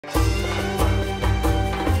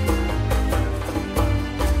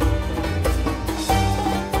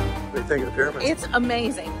think of the pyramids? It's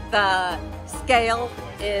amazing. The scale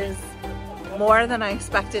is more than I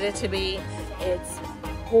expected it to be. It's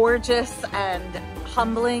gorgeous and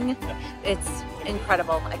humbling. It's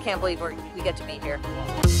incredible. I can't believe we get to be here.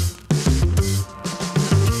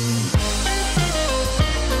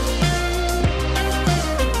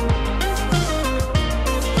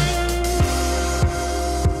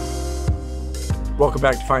 Welcome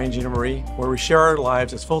back to Finding Gina Marie, where we share our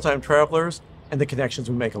lives as full-time travelers and the connections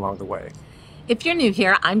we make along the way. If you're new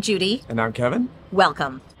here, I'm Judy. And I'm Kevin.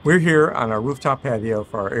 Welcome. We're here on our rooftop patio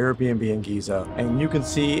for our Airbnb in Giza, and you can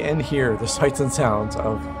see and hear the sights and sounds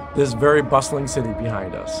of this very bustling city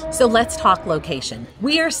behind us. So let's talk location.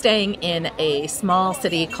 We are staying in a small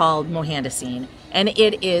city called Mohandiseen, and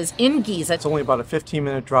it is in Giza. It's only about a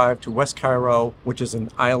 15-minute drive to West Cairo, which is an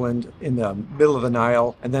island in the middle of the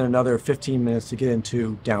Nile, and then another 15 minutes to get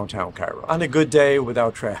into downtown Cairo on a good day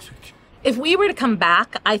without traffic. If we were to come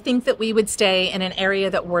back, I think that we would stay in an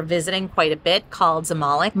area that we're visiting quite a bit called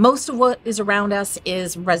Zamalek. Most of what is around us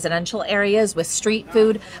is residential areas with street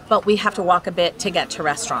food, but we have to walk a bit to get to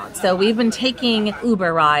restaurants. So we've been taking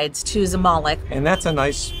Uber rides to Zamalek. And that's a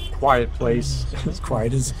nice, quiet place, as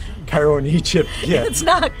quiet as Cairo and Egypt get. It's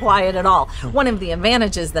not quiet at all. One of the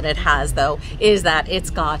advantages that it has, though, is that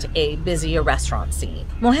it's got a busier restaurant scene.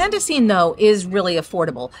 Mohandiseen, though, is really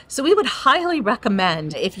affordable. So we would highly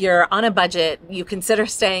recommend, if you're on a budget, you consider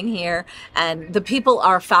staying here. And the people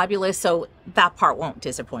are fabulous, so that part won't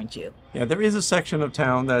disappoint you. Yeah, there is a section of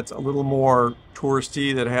town that's a little more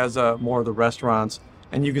touristy, that has more of the restaurants.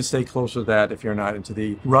 And you can stay closer to that if you're not into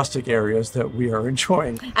the rustic areas that we are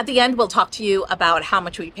enjoying. At the end, we'll talk to you about how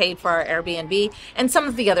much we paid for our Airbnb and some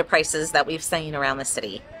of the other prices that we've seen around the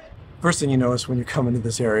city. First thing you notice when you come into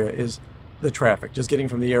this area is the traffic. Just getting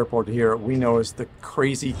from the airport to here, we notice the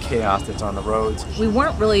crazy chaos that's on the roads. We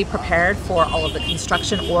weren't really prepared for all of the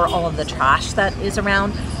construction or all of the trash that is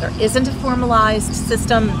around. There isn't a formalized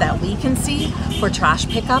system that we can see for trash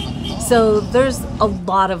pickup, so there's a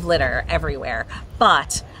lot of litter everywhere.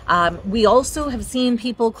 But we also have seen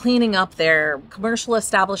people cleaning up their commercial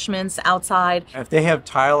establishments outside. If they have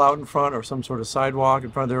tile out in front or some sort of sidewalk in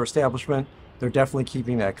front of their establishment, they're definitely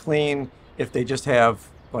keeping that clean. If they just have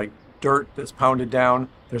like dirt that's pounded down,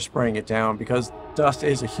 they're spraying it down, because dust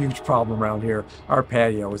is a huge problem around here. Our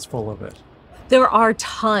patio is full of it. There are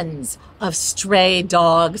tons of stray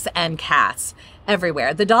dogs and cats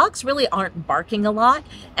everywhere. The dogs really aren't barking a lot,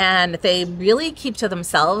 and they really keep to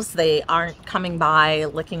themselves. They aren't coming by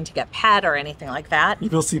looking to get pet or anything like that.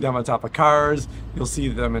 You'll see them on top of cars. You'll see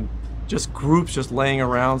them in just groups just laying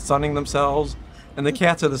around, sunning themselves. And the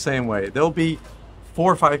cats are the same way. There'll be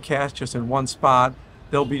 4 or 5 cats just in one spot.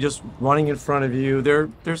 They'll be just running in front of you.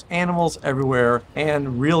 There's animals everywhere,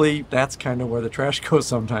 and really that's kind of where the trash goes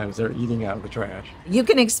sometimes. They're eating out of the trash. You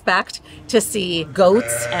can expect to see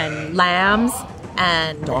goats and lambs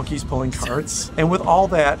and donkeys pulling carts. And with all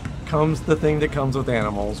that comes the thing that comes with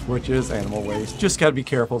animals, which is animal waste. Just got to be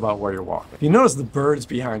careful about where you're walking. If you notice the birds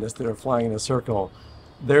behind us that are flying in a circle,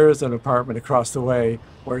 there's an apartment across the way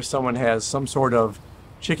where someone has some sort of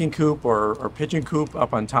chicken coop or pigeon coop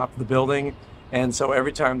up on top of the building. And so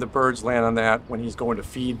every time the birds land on that, when he's going to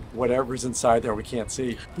feed whatever's inside there we can't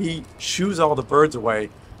see, he shoos all the birds away,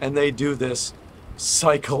 and they do this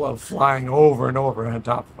cycle of flying over and over on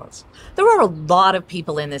top of us. There are a lot of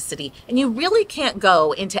people in this city, and you really can't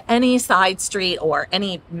go into any side street or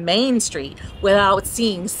any main street without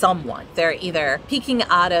seeing someone. They're either peeking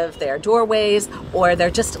out of their doorways, or they're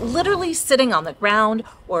just literally sitting on the ground,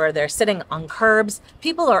 or they're sitting on curbs.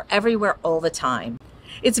 People are everywhere all the time.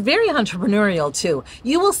 It's very entrepreneurial too.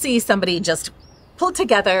 You will see somebody just pull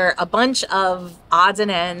together a bunch of odds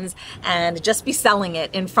and ends and just be selling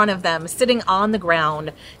it in front of them, sitting on the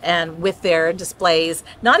ground and with their displays,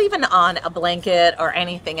 not even on a blanket or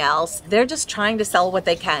anything else. They're just trying to sell what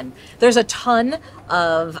they can. There's a ton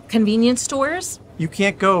of convenience stores. You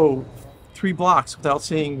can't go 3 blocks without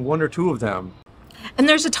seeing 1 or 2 of them. And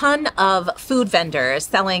there's a ton of food vendors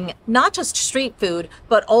selling not just street food,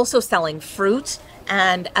 but also selling fruit.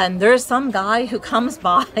 And there's some guy who comes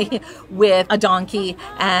by with a donkey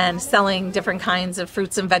and selling different kinds of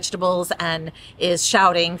fruits and vegetables and is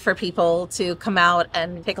shouting for people to come out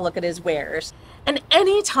and take a look at his wares. And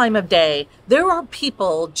any time of day, there are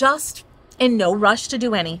people just in no rush to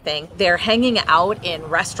do anything. They're hanging out in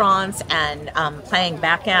restaurants and playing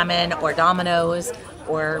backgammon or dominoes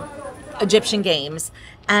or Egyptian games.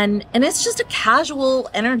 And it's just a casual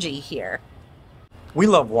energy here. We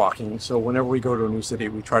love walking, so whenever we go to a new city,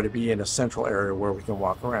 we try to be in a central area where we can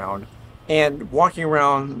walk around. And walking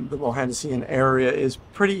around the Mohandiseen area is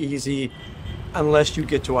pretty easy unless you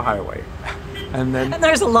get to a highway. And then And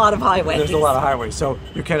there's a lot of highways. there's a lot of highways, so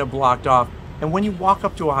you're kind of blocked off. And when you walk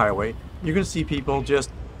up to a highway, you're going to see people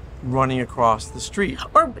just running across the street.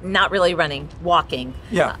 Or not really running, walking.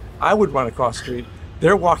 Yeah, I would run across the street.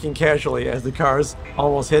 They're walking casually as the cars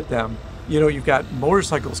almost hit them. You know, you've got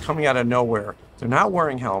motorcycles coming out of nowhere. They're not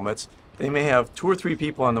wearing helmets. They may have 2 or 3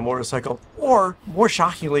 people on the motorcycle, or more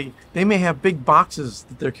shockingly, they may have big boxes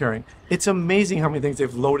that they're carrying. It's amazing how many things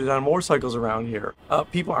they've loaded on motorcycles around here.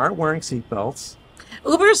 People aren't wearing seatbelts.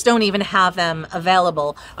 Ubers don't even have them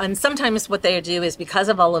available. And sometimes what they do is, because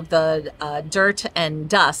of all of the dirt and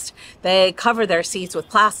dust, they cover their seats with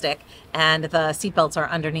plastic and the seatbelts are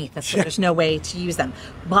underneath. So there's no way to use them.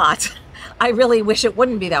 But I really wish it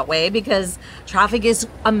wouldn't be that way, because traffic is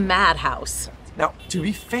a madhouse. Now, to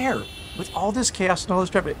be fair, with all this chaos and all this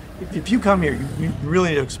traffic, if you come here, you really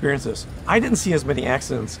need to experience this. I didn't see as many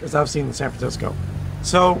accidents as I've seen in San Francisco.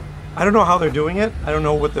 So I don't know how they're doing it. I don't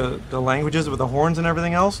know what the language is with the horns and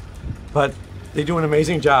everything else, but they do an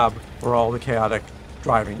amazing job for all the chaotic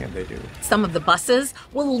driving that they do. Some of the buses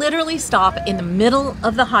will literally stop in the middle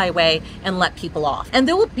of the highway and let people off. And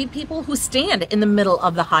there will be people who stand in the middle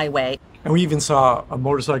of the highway. And we even saw a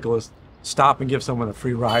motorcyclist stop and give someone a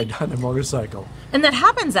free ride on their motorcycle. And that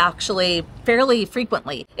happens actually fairly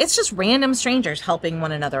frequently. It's just random strangers helping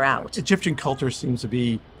one another out. Egyptian culture seems to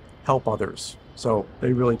be help others, so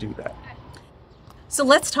they really do that. So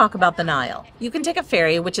let's talk about the Nile. You can take a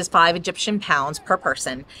ferry, which is 5 Egyptian pounds per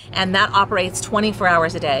person, and that operates 24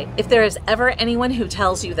 hours a day. If there is ever anyone who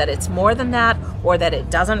tells you that it's more than that, or that it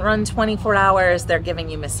doesn't run 24 hours, they're giving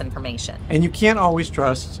you misinformation. And you can't always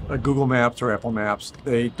trust Google Maps or Apple Maps.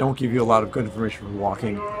 They don't give you a lot of good information for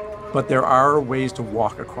walking, but there are ways to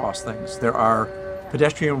walk across things. There are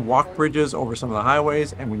pedestrian walk bridges over some of the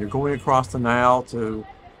highways, and when you're going across the Nile to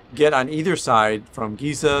get on either side from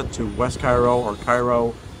Giza to West Cairo,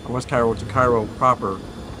 or West Cairo to Cairo proper,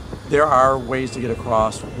 there are ways to get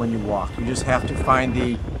across when you walk. You just have to find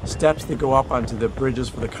the steps that go up onto the bridges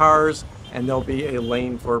for the cars, and there'll be a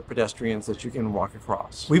lane for pedestrians that you can walk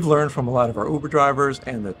across. We've learned from a lot of our Uber drivers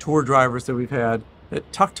and the tour drivers that we've had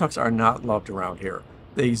that Tuk Tuks are not loved around here.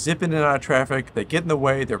 They zip in and out of traffic, they get in the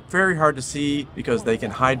way, they're very hard to see because they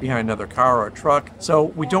can hide behind another car or a truck. So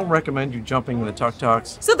we don't recommend you jumping in the Tuk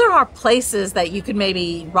Tuks. So there are places that you could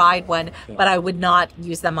maybe ride one, but I would not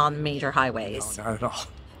use them on major highways. No, not at all.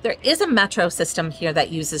 There is a metro system here that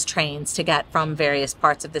uses trains to get from various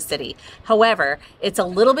parts of the city. However, it's a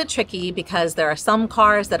little bit tricky because there are some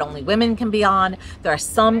cars that only women can be on. There are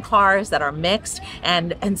some cars that are mixed,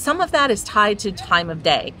 and some of that is tied to time of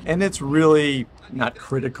day. And it's really not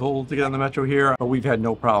critical to get on the metro here, but we've had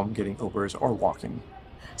no problem getting Ubers or walking.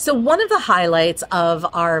 So one of the highlights of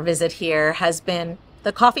our visit here has been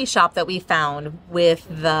the coffee shop that we found with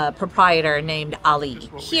the proprietor named Ali.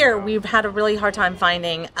 Here, we've had a really hard time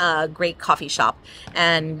finding a great coffee shop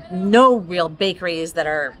and no real bakeries that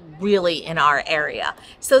are really in our area.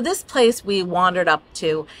 So this place we wandered up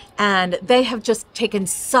to, and they have just taken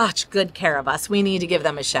such good care of us. We need to give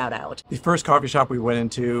them a shout out. The first coffee shop we went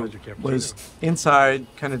into was inside,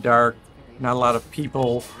 kind of dark, not a lot of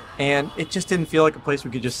people, and it just didn't feel like a place we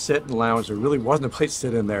could just sit and lounge. There really wasn't a place to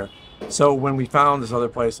sit in there. So when we found this other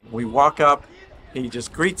place, we walk up, he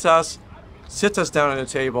just greets us, sits us down at a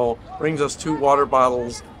table, brings us 2 water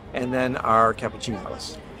bottles, and then our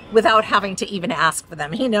cappuccinos. Without having to even ask for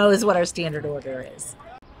them. He knows what our standard order is.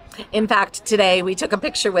 In fact, today we took a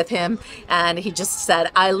picture with him and he just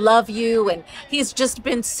said, "I love you." And he's just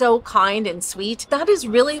been so kind and sweet. That is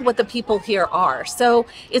really what the people here are. So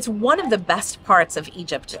it's one of the best parts of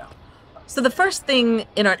Egypt. So the first thing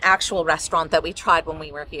in an actual restaurant that we tried when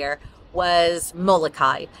we were here was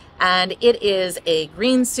molokai, and it is a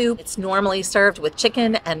green soup. It's normally served with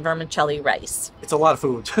chicken and vermicelli rice. It's a lot of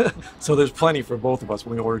food, so there's plenty for both of us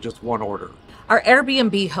when we order just one order. Our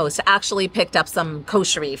Airbnb host actually picked up some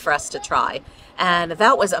koshery for us to try, and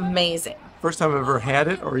that was amazing. First time I've ever had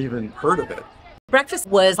it or even heard of it. Breakfast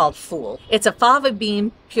was called fool. It's a fava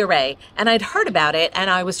bean puree, and I'd heard about it and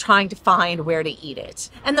I was trying to find where to eat it.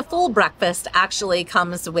 And the full breakfast actually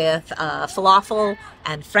comes with falafel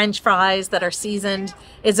and French fries that are seasoned.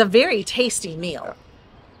 It's a very tasty meal.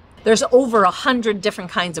 There's over 100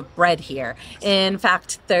 different kinds of bread here. In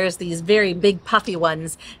fact, there's these very big puffy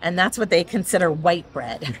ones, and that's what they consider white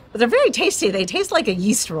bread. But they're very tasty. They taste like a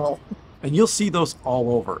yeast roll. And you'll see those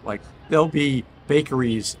all over. Like, there'll be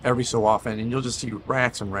bakeries every so often, and you'll just see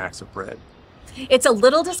racks and racks of bread. It's a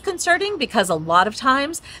little disconcerting because a lot of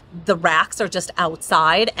times the racks are just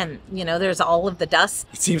outside and, you know, there's all of the dust.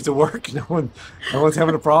 It seems to work. No one's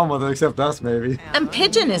having a problem with it except us, maybe. And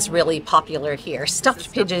pigeon is really popular here.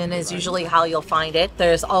 Stuffed pigeon is usually how you'll find it.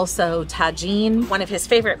 There's also tagine. One of his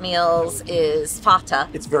favorite meals is fata.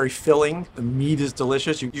 It's very filling. The meat is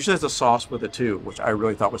delicious. Usually has a sauce with it too, which I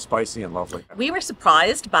really thought was spicy and lovely. We were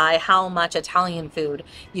surprised by how much Italian food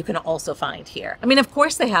you can also find here. I mean, of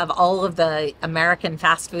course, they have all of the American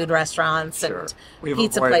fast food restaurants and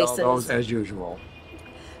pizza places. All those as usual.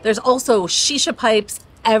 There's also shisha pipes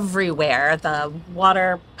everywhere, the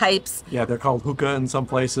water pipes. Yeah, they're called hookah in some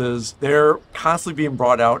places. They're constantly being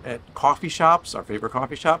brought out at coffee shops, our favorite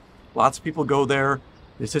coffee shop. Lots of people go there.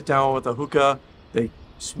 They sit down with a hookah. They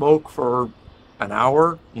smoke for an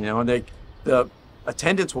hour, you know, and the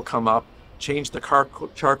attendants will come up, change the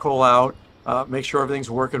charcoal out, make sure everything's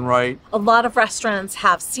working right. A lot of restaurants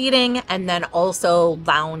have seating and then also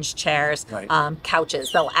lounge chairs,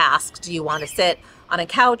 couches. They'll ask, do you want to sit on a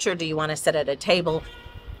couch or do you want to sit at a table?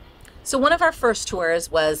 So one of our first tours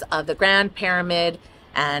was of the Grand Pyramid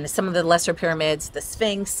and some of the lesser pyramids, the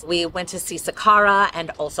Sphinx. We went to see Saqqara and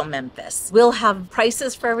also Memphis. We'll have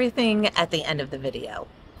prices for everything at the end of the video.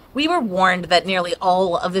 We were warned that nearly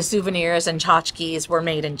all of the souvenirs and tchotchkes were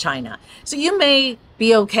made in China. So you may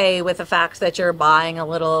be okay with the fact that you're buying a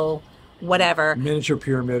little whatever. Miniature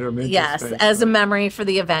pyramid or miniature Sphinx, as a memory for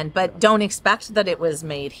the event, but don't expect that it was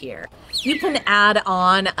made here. You can add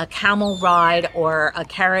on a camel ride or a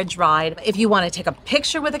carriage ride. If you want to take a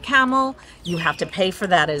picture with a camel, you have to pay for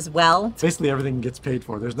that as well. Basically, everything gets paid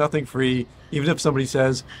for. There's nothing free. Even if somebody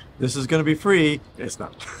says, this is going to be free, it's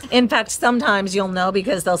not. In fact, sometimes you'll know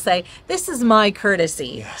because they'll say, this is my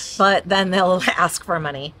courtesy. Yes. But then they'll ask for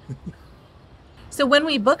money. So when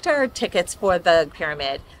we booked our tickets for the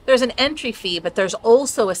pyramid, there's an entry fee, but there's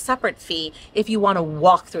also a separate fee if you want to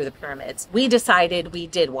walk through the pyramids. We decided we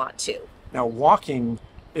did want to. Now, walking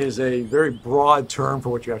is a very broad term for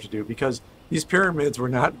what you have to do because these pyramids were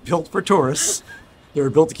not built for tourists. They were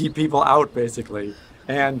built to keep people out, basically.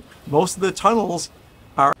 And most of the tunnels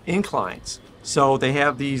are inclines. So they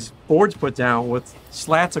have these boards put down with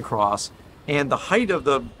slats across, and the height of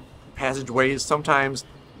the passageway is sometimes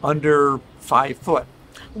under 5 foot.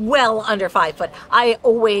 Well under 5 foot. I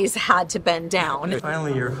always had to bend down.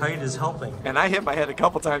 Finally, your height is helping. And I hit my head a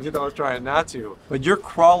couple times, even though I was trying not to. But you're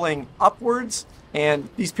crawling upwards, and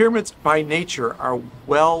these pyramids by nature are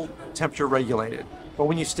well temperature regulated. But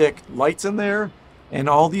when you stick lights in there and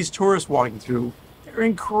all these tourists walking through, they're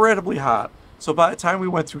incredibly hot. So by the time we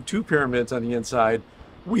went through 2 pyramids on the inside,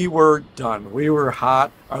 we were done. We were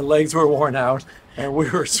hot, our legs were worn out, and we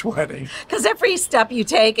were sweating. Because every step you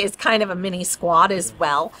take is kind of a mini squat as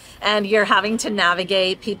well. And you're having to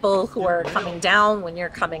navigate people who are coming down when you're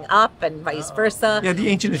coming up and vice versa. Yeah, the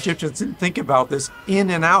ancient Egyptians didn't think about this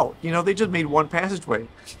in and out. You know, they just made one passageway.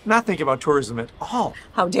 Not think about tourism at all.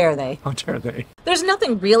 How dare they? How dare they? There's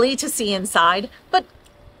nothing really to see inside, but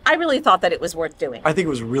I really thought that it was worth doing. I think it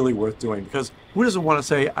was really worth doing because who doesn't want to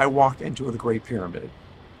say, I walked into the Great Pyramid?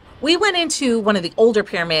 We went into one of the older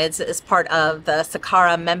pyramids as part of the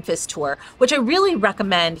Saqqara Memphis tour, which I really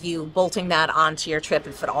recommend you bolting that onto your trip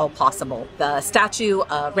if at all possible. The statue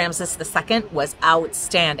of Ramses II was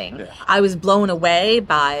outstanding. Yeah. I was blown away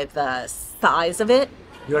by the size of it.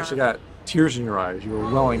 You actually got tears in your eyes. You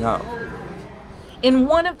were welling up. In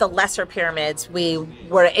one of the lesser pyramids, we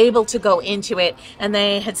were able to go into it and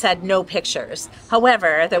they had said no pictures.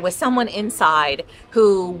 However, there was someone inside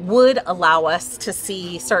who would allow us to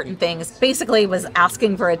see certain things, basically was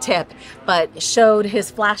asking for a tip, but showed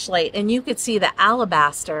his flashlight and you could see the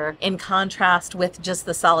alabaster in contrast with just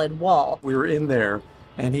the solid wall. We were in there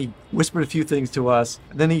and he whispered a few things to us.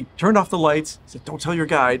 And then he turned off the lights, said, don't tell your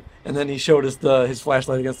guide. And then he showed us his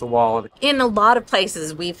flashlight against the wall. In a lot of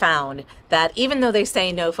places, we found that even though they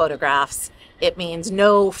say no photographs, it means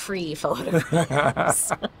no free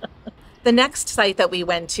photographs. The next site that we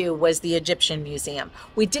went to was the Egyptian Museum.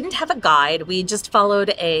 We didn't have a guide. We just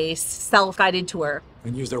followed a self-guided tour.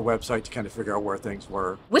 And used their website to kind of figure out where things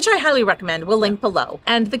were. Which I highly recommend. We'll link below.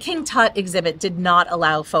 And the King Tut exhibit did not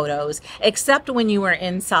allow photos, except when you were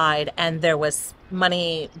inside and there was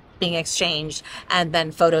money being exchanged and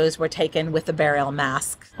then photos were taken with the burial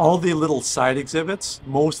mask. All the little side exhibits,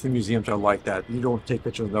 most of the museums are like that. You don't take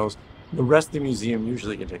pictures of those. The rest of the museum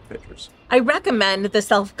usually can take pictures. I recommend the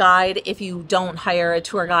self-guide if you don't hire a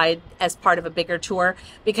tour guide as part of a bigger tour,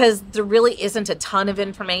 because there really isn't a ton of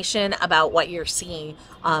information about what you're seeing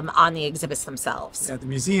on the exhibits themselves. Yeah, the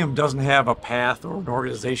museum doesn't have a path or an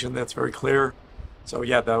organization that's very clear. So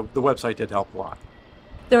yeah, the website did help a lot.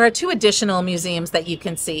 There are 2 additional museums that you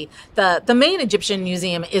can see. The main Egyptian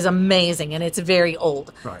museum is amazing, and it's very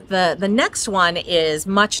old. Right. The next one is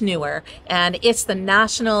much newer, and it's the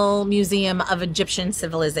National Museum of Egyptian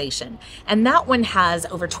Civilization. And that one has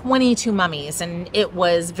over 22 mummies, and it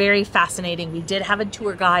was very fascinating. We did have a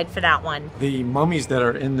tour guide for that one. The mummies that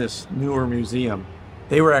are in this newer museum,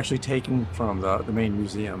 they were actually taken from the main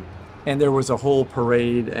museum. And there was a whole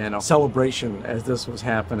parade and a celebration as this was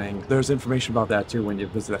happening. There's information about that too when you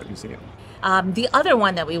visit that museum. The other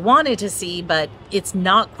one that we wanted to see, but it's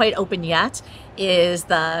not quite open yet, is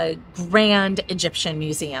the Grand Egyptian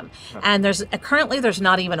Museum. And currently there's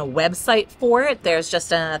not even a website for it. There's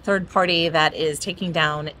just a third party that is taking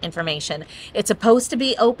down information. It's supposed to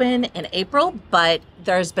be open in April, but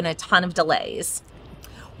there's been a ton of delays.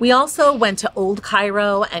 We also went to Old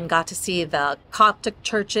Cairo and got to see the Coptic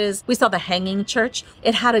churches. We saw the Hanging Church.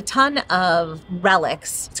 It had a ton of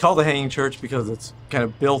relics. It's called the Hanging Church because it's kind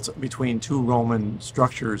of built between 2 Roman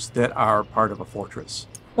structures that are part of a fortress.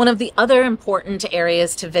 One of the other important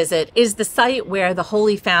areas to visit is the site where the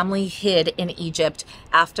Holy Family hid in Egypt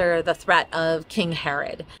after the threat of King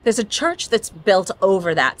Herod. There's a church that's built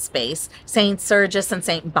over that space, St. Sergius and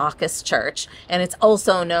St. Bacchus Church, and it's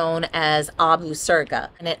also known as Abu Surga.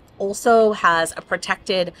 And it also has a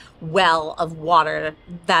protected well of water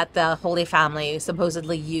that the Holy Family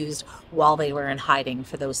supposedly used while they were in hiding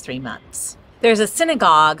for those 3 months. There's a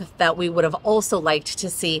synagogue that we would have also liked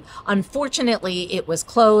to see. Unfortunately, it was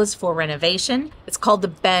closed for renovation. It's called the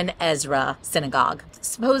Ben Ezra Synagogue,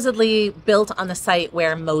 supposedly built on the site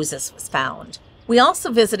where Moses was found. We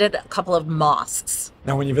also visited a couple of mosques.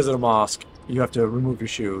 Now, when you visit a mosque, you have to remove your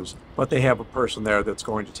shoes, but they have a person there that's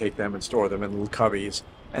going to take them and store them in little cubbies.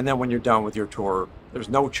 And then when you're done with your tour, there's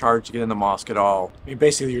no charge to get in the mosque at all. I mean,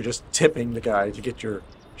 basically, you're just tipping the guy to get your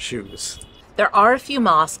shoes. There are a few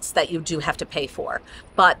mosques that you do have to pay for,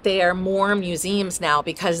 but they are more museums now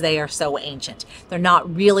because they are so ancient. They're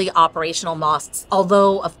not really operational mosques,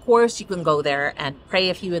 although of course you can go there and pray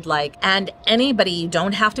if you would like. And anybody, you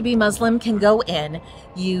don't have to be Muslim, can go in.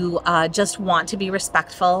 You just want to be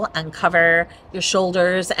respectful and cover your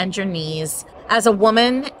shoulders and your knees. As a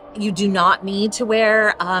woman, you do not need to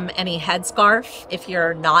wear any headscarf. If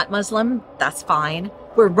you're not Muslim, that's fine.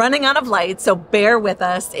 We're running out of light, so bear with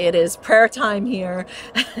us. It is prayer time here.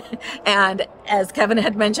 And as Kevin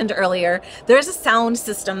had mentioned earlier, there's a sound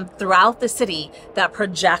system throughout the city that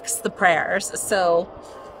projects the prayers. So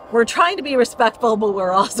we're trying to be respectful, but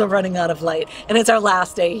we're also running out of light. And it's our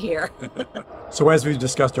last day here. So as we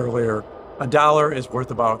discussed earlier, $1 is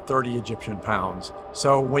worth about 30 Egyptian pounds.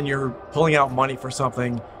 So when you're pulling out money for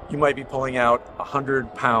something, you might be pulling out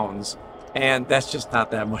 100 pounds. And that's just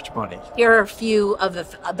not that much money. Here are a few of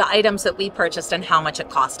the items that we purchased and how much it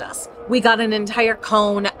cost us. We got an entire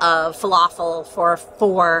cone of falafel for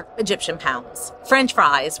 4 Egyptian pounds. French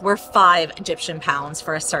fries were 5 Egyptian pounds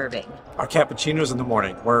for a serving. Our cappuccinos in the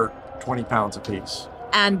morning were 20 pounds a piece.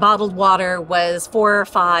 And bottled water was 4 or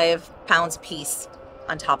 5 pounds a piece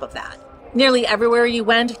on top of that. Nearly everywhere you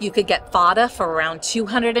went, you could get fada for around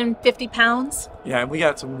 250 pounds. Yeah, and we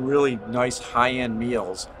got some really nice high-end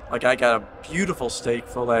meals. Like I got a beautiful steak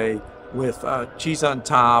fillet with cheese on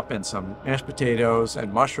top and some mashed potatoes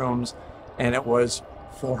and mushrooms, and it was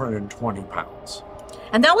 420 pounds.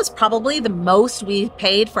 And that was probably the most we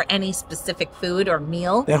paid for any specific food or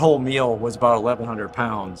meal. That whole meal was about 1,100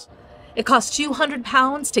 pounds. It cost 200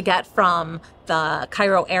 pounds to get from the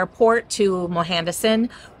Cairo airport to Mohandiseen,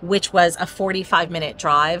 which was a 45-minute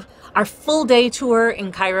drive. Our full day tour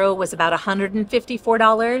in Cairo was about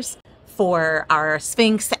 $154 for our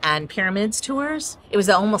Sphinx and Pyramids tours. It was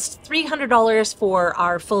almost $300 for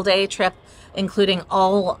our full day trip, including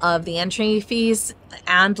all of the entry fees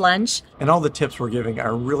and lunch. And all the tips we're giving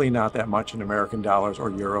are really not that much in American dollars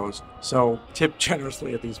or euros, so tip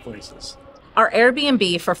generously at these places. Our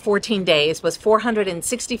Airbnb for 14 days was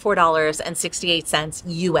 $464.68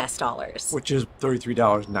 US dollars. Which is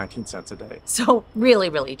 $33.19 a day. So really,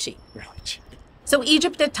 really cheap. Really cheap. So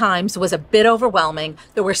Egypt at times was a bit overwhelming.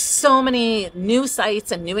 There were so many new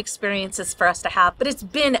sights and new experiences for us to have, but it's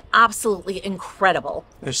been absolutely incredible.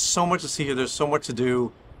 There's so much to see here. There's so much to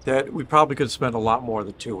do that we probably could spend a lot more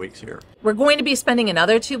than 2 weeks here. We're going to be spending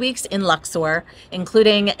another 2 weeks in Luxor,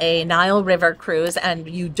 including a Nile River cruise, and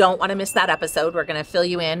you don't want to miss that episode. We're going to fill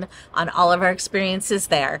you in on all of our experiences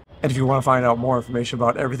there. And if you want to find out more information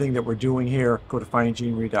about everything that we're doing here, go to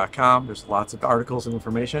findingjeanreed.com. There's lots of articles and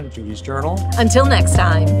information, Judy's Journal. Until next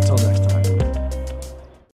time. Until next time.